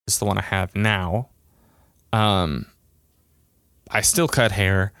the one I have now. I still cut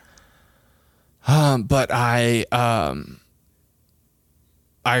hair, but I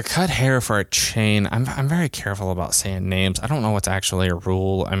cut hair for a chain. I'm very careful about saying names. I don't know what's actually a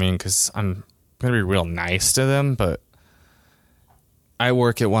rule. I mean, because I'm gonna be real nice to them, but I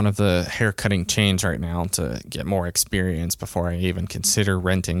work at one of the hair cutting chains right now to get more experience before I even consider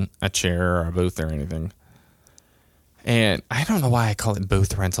renting a chair or a booth or anything. And I don't know why I call it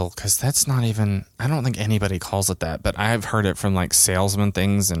booth rental, because that's not even, I don't think anybody calls it that, but I've heard it from like salesman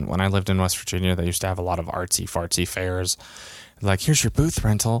things. And when I lived in West Virginia, they used to have a lot of artsy fartsy fairs. Like, here's your booth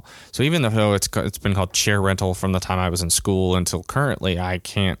rental. So even though it's been called chair rental from the time I was in school until currently, I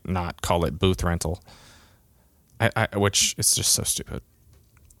can't not call it booth rental. Which is just so stupid.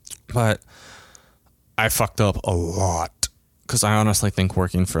 But I fucked up a lot, because I honestly think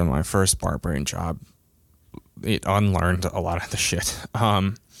working for my first barbering job, it unlearned a lot of the shit.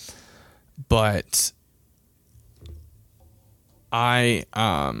 But I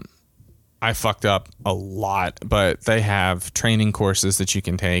fucked up a lot, but they have training courses that you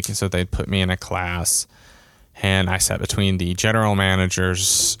can take. So they'd put me in a class, and I sat between the general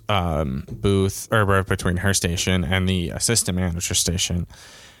manager's booth, or between her station and the assistant manager station.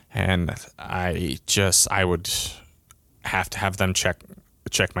 And I would have to have them check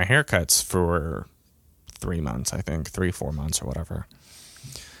my haircuts for 3 months, I think, 3-4 months or whatever.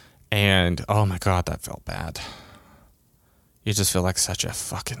 And oh my God, that felt bad. You just feel like such a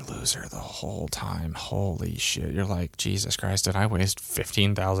fucking loser the whole time. Holy shit. You're like, Jesus Christ, did I waste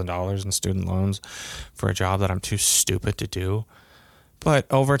 $15,000 in student loans for a job that I'm too stupid to do? But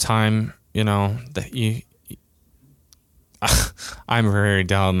over time, you know, I'm very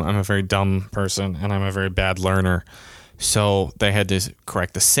dumb. I'm a very dumb person, and I'm a very bad learner. So they had to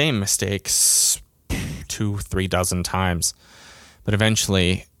correct the same mistakes 2-3 dozen times. But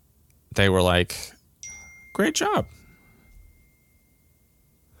eventually they were like, great job.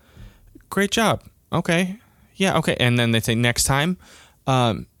 Great job. Okay. Yeah, okay. And then they say, next time,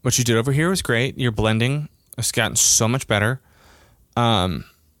 what you did over here was great. Your blending has gotten so much better.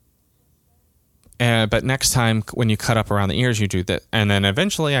 But next time when you cut up around the ears, you do that. And then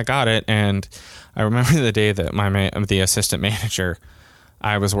eventually I got it. And I remember the day that the assistant manager,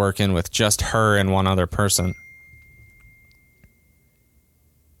 I was working with just her and one other person.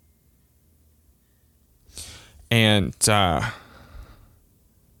 And,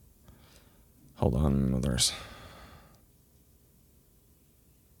 hold on, there's...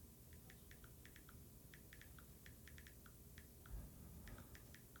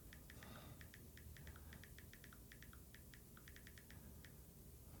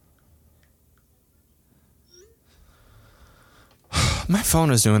 My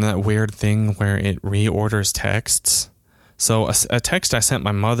phone is doing that weird thing where it reorders texts. So a text I sent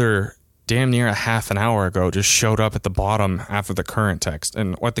my mother damn near a half an hour ago just showed up at the bottom after the current text.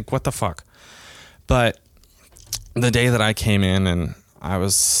 And what the fuck? But the day that I came in and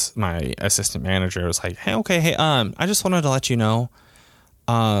my assistant manager was like, hey, I just wanted to let you know,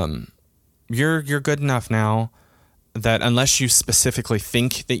 you're good enough now that unless you specifically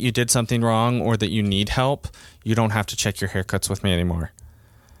think that you did something wrong or that you need help, you don't have to check your haircuts with me anymore.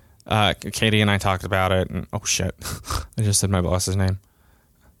 Katie and I talked about it, and oh shit, I just said my boss's name.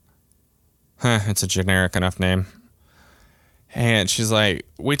 It's a generic enough name. And she's like,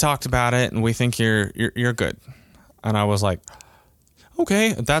 we talked about it, and we think you're good. And I was like,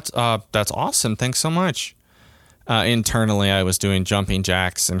 okay, that's awesome. Thanks so much. Internally, I was doing jumping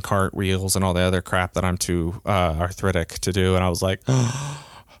jacks and cartwheels and all the other crap that I'm too arthritic to do. And I was like, oh,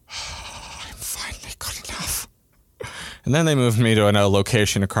 I'm finally good enough. And then they moved me to a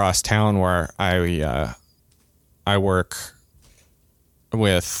location across town where I work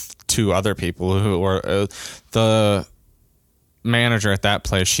with 2 other people who were the manager at that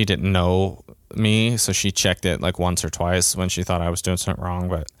place. She didn't know me, so she checked it like once or twice when she thought I was doing something wrong.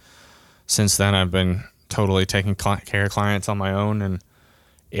 But since then, I've been totally taking care of clients on my own, and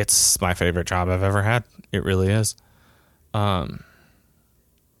it's my favorite job I've ever had. It really is. Because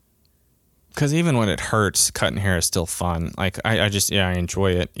even when it hurts, cutting hair is still fun. Like I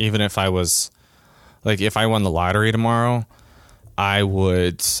enjoy it. Even if I was like, if I won the lottery tomorrow, I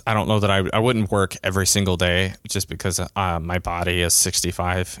don't know that I wouldn't work every single day just because my body is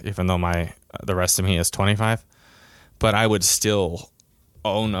 65, even though the rest of me is 25. But I would still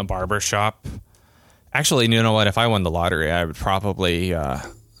own a barber shop. Actually, you know what? If I won the lottery, I would probably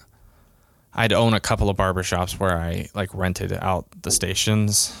I'd own a couple of barbershops where I like rented out the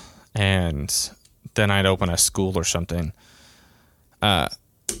stations, and then I'd open a school or something. Yeah,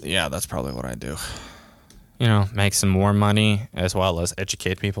 that's probably what I'd do. make some more money as well as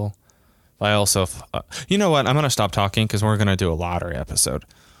educate people. I also, you know what? I'm going to stop talking because we're going to do a lottery episode.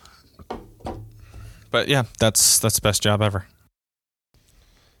 But yeah, that's the best job ever.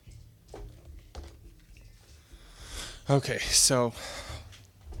 Okay, so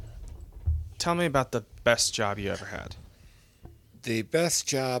tell me about the best job you ever had. The best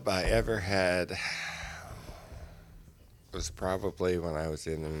job I ever had was probably when I was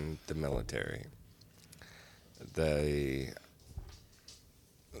in the military.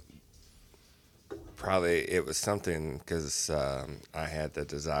 It was something because I had the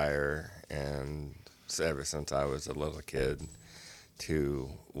desire, and ever since I was a little kid, to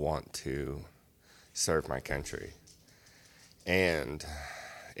want to serve my country. And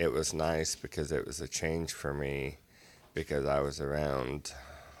it was nice because it was a change for me, because I was around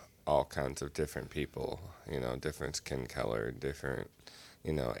all kinds of different people, different skin color, different,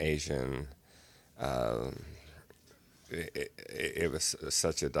 Asian. It was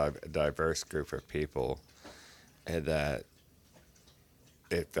such a diverse group of people, and that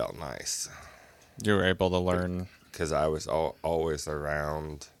it felt nice. You were able to learn. Because I was always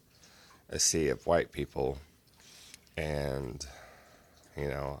around a sea of white people, and,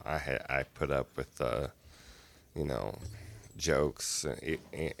 I put up with the, jokes,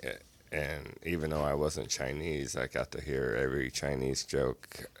 and even though I wasn't Chinese, I got to hear every Chinese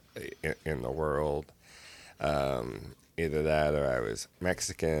joke in the world. Either that or I was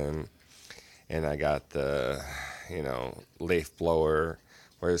Mexican, and I got the, leaf blower,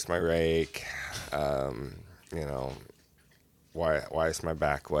 where's my rake, why is my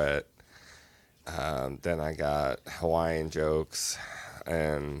back wet? Then I got Hawaiian jokes,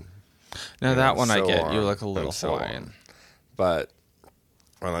 and now that one I get. You look a little Hawaiian. But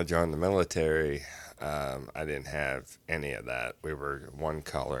when I joined the military, I didn't have any of that. We were one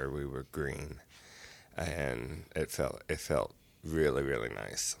color. We were green, and it felt really, really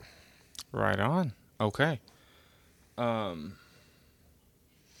nice. Right on. Okay. Were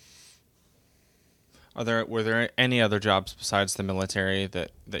there any other jobs besides the military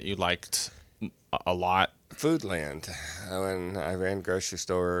that you liked a lot? Foodland. When I ran a grocery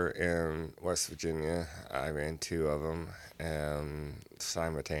store in West Virginia, I ran 2 of them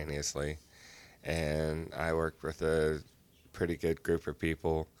simultaneously, and I worked with a pretty good group of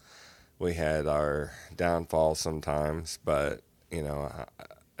people. We had our downfalls sometimes, but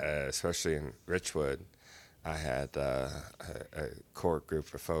especially in Richwood, I had a core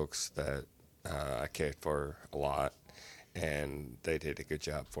group of folks that I cared for a lot, and they did a good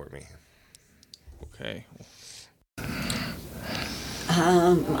job for me. Okay.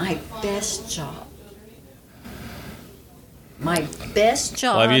 My best job. My best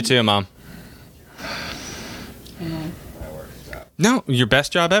job. Love you too, Mom. No, your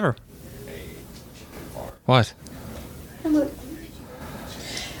best job ever. What?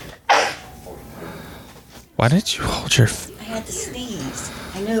 Why did you hold your... I had to sneeze.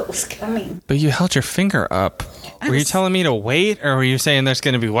 I knew it was coming. But you held your finger up. Were you telling me to wait, or were you saying there's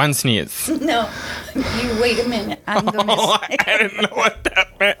going to be one sneeze? No. You wait a minute. I'm going to I didn't know what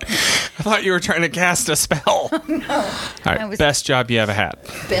that meant. I thought you were trying to cast a spell. No. All right, best job you ever had.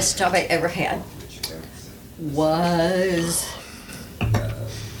 Best job I ever had was...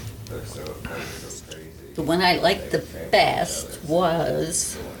 The one I liked the best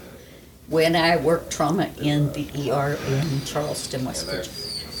was when I worked trauma in the ER in Charleston, West Virginia.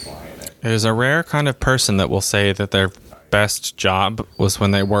 There's a rare kind of person that will say that their best job was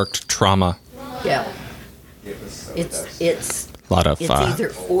when they worked trauma. Yeah. It's a lot of either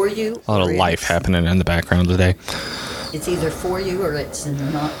for you. A lot of life happening in the background today. It's either for you or it's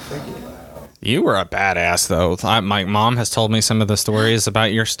not for you. You were a badass, though. My mom has told me some of the stories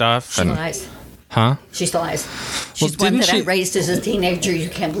about your stuff. She lies. Huh? She lies. She's one that I raised as a teenager. You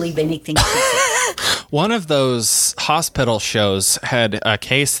can't believe anything she says. One of those hospital shows had a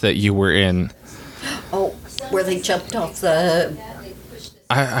case that you were in. Oh, where they jumped off the...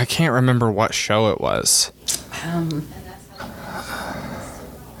 I can't remember what show it was.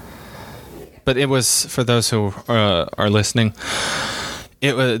 But it was, for those who are listening,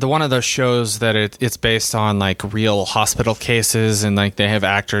 it was one of those shows that it's based on like real hospital cases, and like they have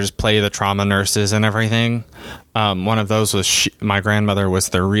actors play the trauma nurses and everything. One of those was my grandmother was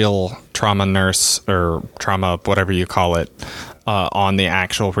the real trauma nurse, or trauma, whatever you call it, on the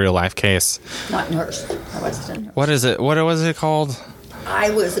actual real life case. Not nurse. I wasn't a nurse. What is it? What was it called? I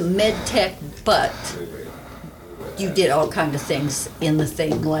was a med tech, but you did all kind of things in the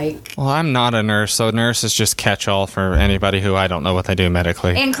thing, like... Well, I'm not a nurse, so nurse is just catch-all for anybody who I don't know what they do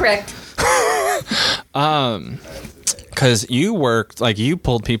medically. Incorrect. Because you worked, like, you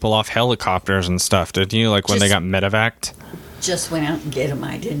pulled people off helicopters and stuff, didn't you? Like, when they got medevaced? Just went out and get them.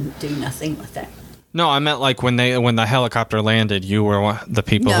 I didn't do nothing with that. No, I meant, like, when the helicopter landed, you were the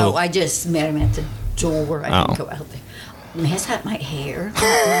people who... No, I just met him at the door. I didn't go out there. Mess up my hair.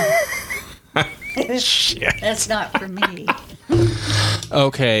 Shit. That's not for me.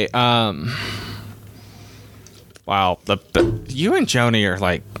 Okay, wow, you and Joni are,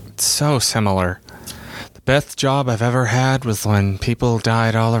 like, so similar. The best job I've ever had was when people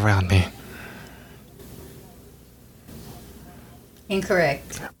died all around me.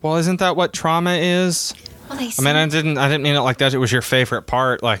 Incorrect. Well, isn't that what trauma is? Well, I mean, I didn't mean it like that. It was your favorite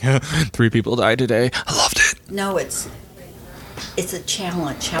part. Like, 3 people died today. I loved it. No, it's a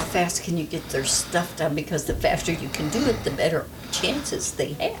challenge. How fast can you get their stuff done? Because the faster you can do it, the better chances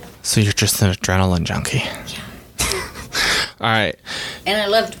they have. So you're just an adrenaline junkie. Yeah. All right. And I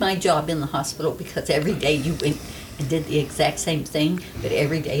loved my job in the hospital because every day you went and did the exact same thing, but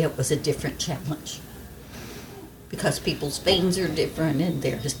every day it was a different challenge. Because people's veins are different and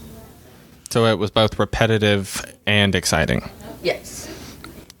they're just... So it was both repetitive and exciting. Yes.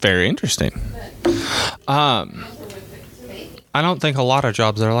 Very interesting. I don't think a lot of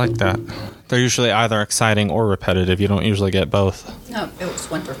jobs are like that. They're usually either exciting or repetitive. You don't usually get both. No, it was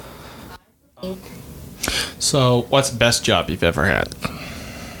wonderful. So, what's the best job you've ever had?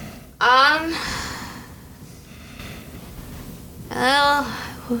 Well,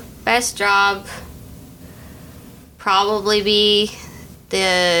 best job probably be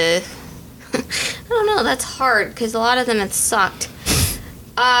the... I don't know, that's hard, because a lot of them have sucked.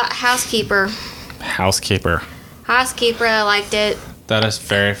 Housekeeper. Housekeeper. Housekeeper, I liked it. That is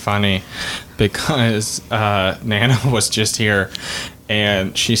very funny, because Nana was just here,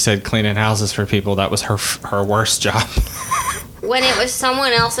 and she said cleaning houses for people, that was her worst job. When it was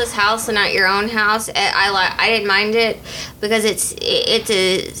someone else's house and not your own house, I didn't mind it, because it's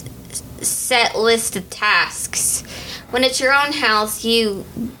a set list of tasks. When it's your own house, you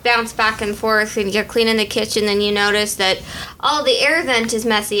bounce back and forth, and you're cleaning the kitchen, and you notice that, oh, the air vent is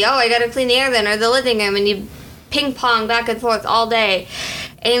messy. Oh, I gotta clean the air vent, or the living room, and you ping pong back and forth all day,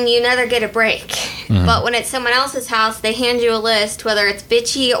 and you never get a break. Mm-hmm. But when it's someone else's house, they hand you a list, whether it's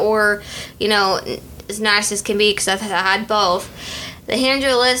bitchy or, as nice as can be, because I've had both. They hand you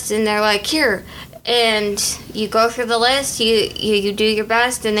a list, and they're like, here. And you go through the list, you do your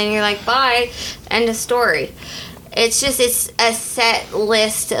best, and then you're like, bye, end of story. It's a set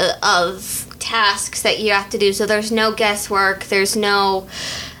list of tasks that you have to do, so there's no guesswork, there's not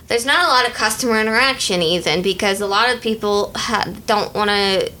a lot of customer interaction even, because a lot of people don't want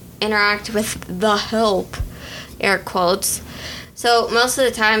to interact with the help, air quotes. So most of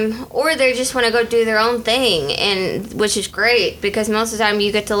the time, or they just want to go do their own thing, and which is great, because most of the time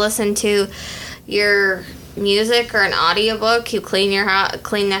you get to listen to your music or an audiobook, you clean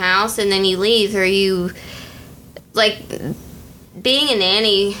the house, and then you leave, or you... Like, being a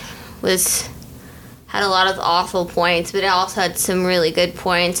nanny had a lot of awful points, but it also had some really good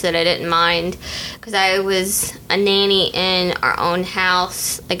points that I didn't mind, because I was a nanny in our own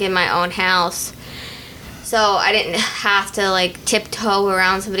house, like in my own house, so I didn't have to, like, tiptoe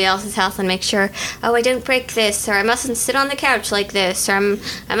around somebody else's house and make sure, oh, I didn't break this, or I mustn't sit on the couch like this, or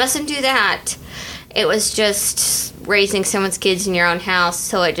I mustn't do that. It was just raising someone's kids in your own house,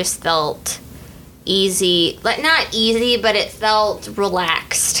 so it just felt... easy, like not easy, but it felt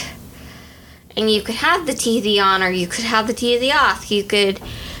relaxed. And you could have the TV on, or you could have the TV off.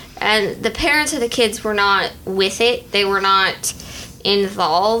 And the parents of the kids were not with it. They were not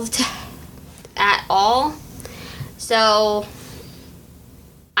involved at all. So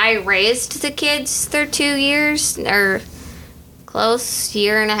I raised the kids through 2 years, or close,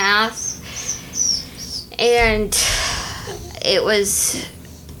 year and a half. And it was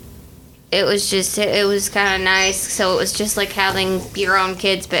kind of nice. So it was just like having your own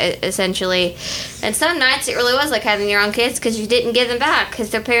kids, but essentially, and some nights it really was like having your own kids, because you didn't give them back, because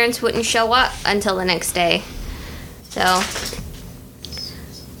their parents wouldn't show up until the next day. So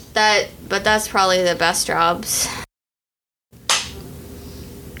but that's probably the best jobs.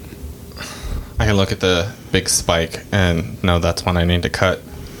 I can look at the big spike and know that's one I need to cut.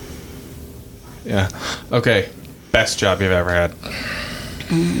 Yeah. Okay. Best job you've ever had.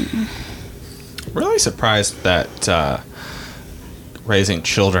 Really surprised that raising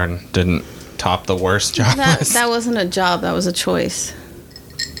children didn't top the worst job list. That wasn't a job. That was a choice.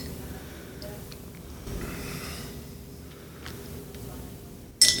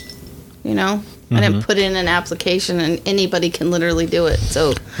 I didn't put in an application, and anybody can literally do it.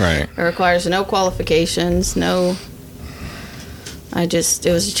 So right. It requires no qualifications, no it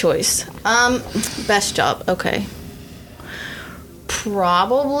was a choice. Best job, okay.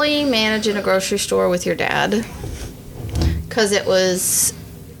 Probably managing a grocery store with your dad. Because it was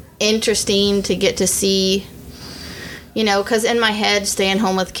interesting to get to see, because in my head, staying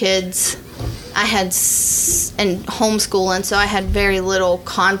home with kids, I had, and homeschooling, so I had very little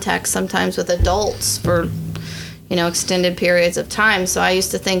contact sometimes with adults for, extended periods of time. So I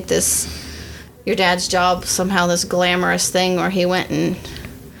used to think your dad's job, somehow this glamorous thing where he went and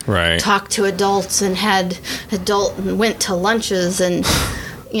talked to adults and went to lunches and,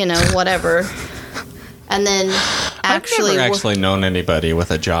 whatever. And then I've never actually known anybody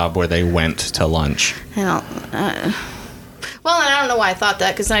with a job where they went to lunch. Well, and I don't know why I thought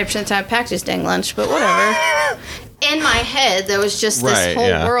that, because 90% of the time I packed his dang lunch, but whatever. In my head, there was just this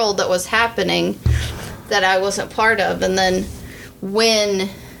whole world that was happening that I wasn't part of. And then when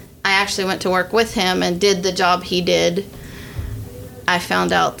I actually went to work with him and did the job he did, I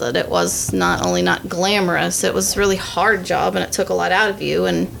found out that it was not only not glamorous, it was a really hard job, and it took a lot out of you.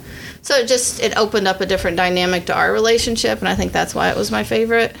 And so it opened up a different dynamic to our relationship, and I think that's why it was my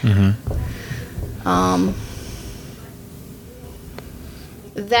favorite.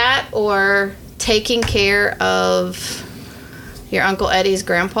 That or taking care of your Uncle Eddie's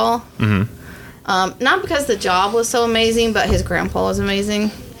grandpa. Not because the job was so amazing, but his grandpa was amazing.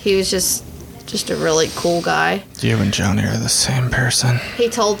 He was just a really cool guy. You and Johnny are the same person. He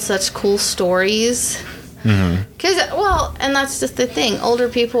told such cool stories. And that's just the thing. Older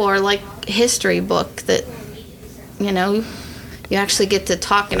people are like history book that, you actually get to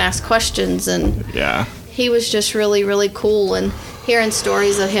talk and ask questions. And he was just really, really cool. And hearing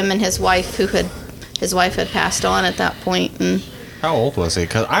stories of him and his wife, his wife had passed on at that point. And how old was he?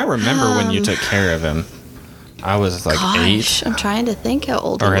 Because I remember when you took care of him. I was like 8. I'm trying to think how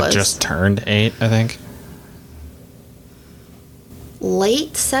old he was. Or had just turned 8, I think.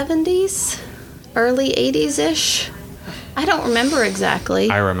 Late 70s? Early 80s-ish? I don't remember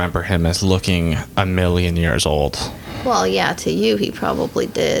exactly. I remember him as looking a million years old. Well, yeah, to you he probably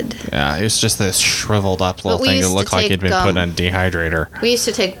did. Yeah, it was just this shriveled up little thing that looked like he'd been put in a dehydrator. We used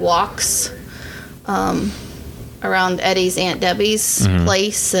to take walks around Eddie's Aunt Debbie's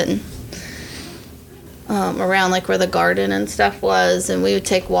place, and around like where the garden and stuff was, and we would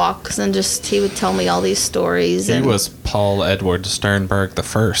take walks, and he would tell me all these stories. He was Paul Edward Sternberg the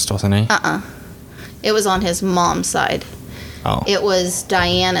first, wasn't he? It was on his mom's side. Oh. It was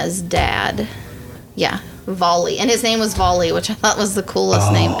Diana's dad. Yeah, Volley. And his name was Volley, which I thought was the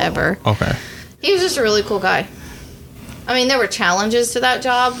coolest name ever. Okay. He was just a really cool guy. I mean, there were challenges to that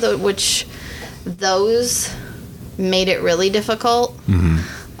job, which those made it really difficult. And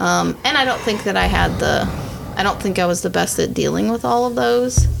I don't think that I don't think I was the best at dealing with all of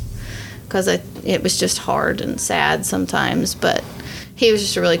those, because it was just hard and sad sometimes, but he was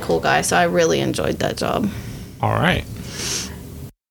just a really cool guy, so I really enjoyed that job. All right.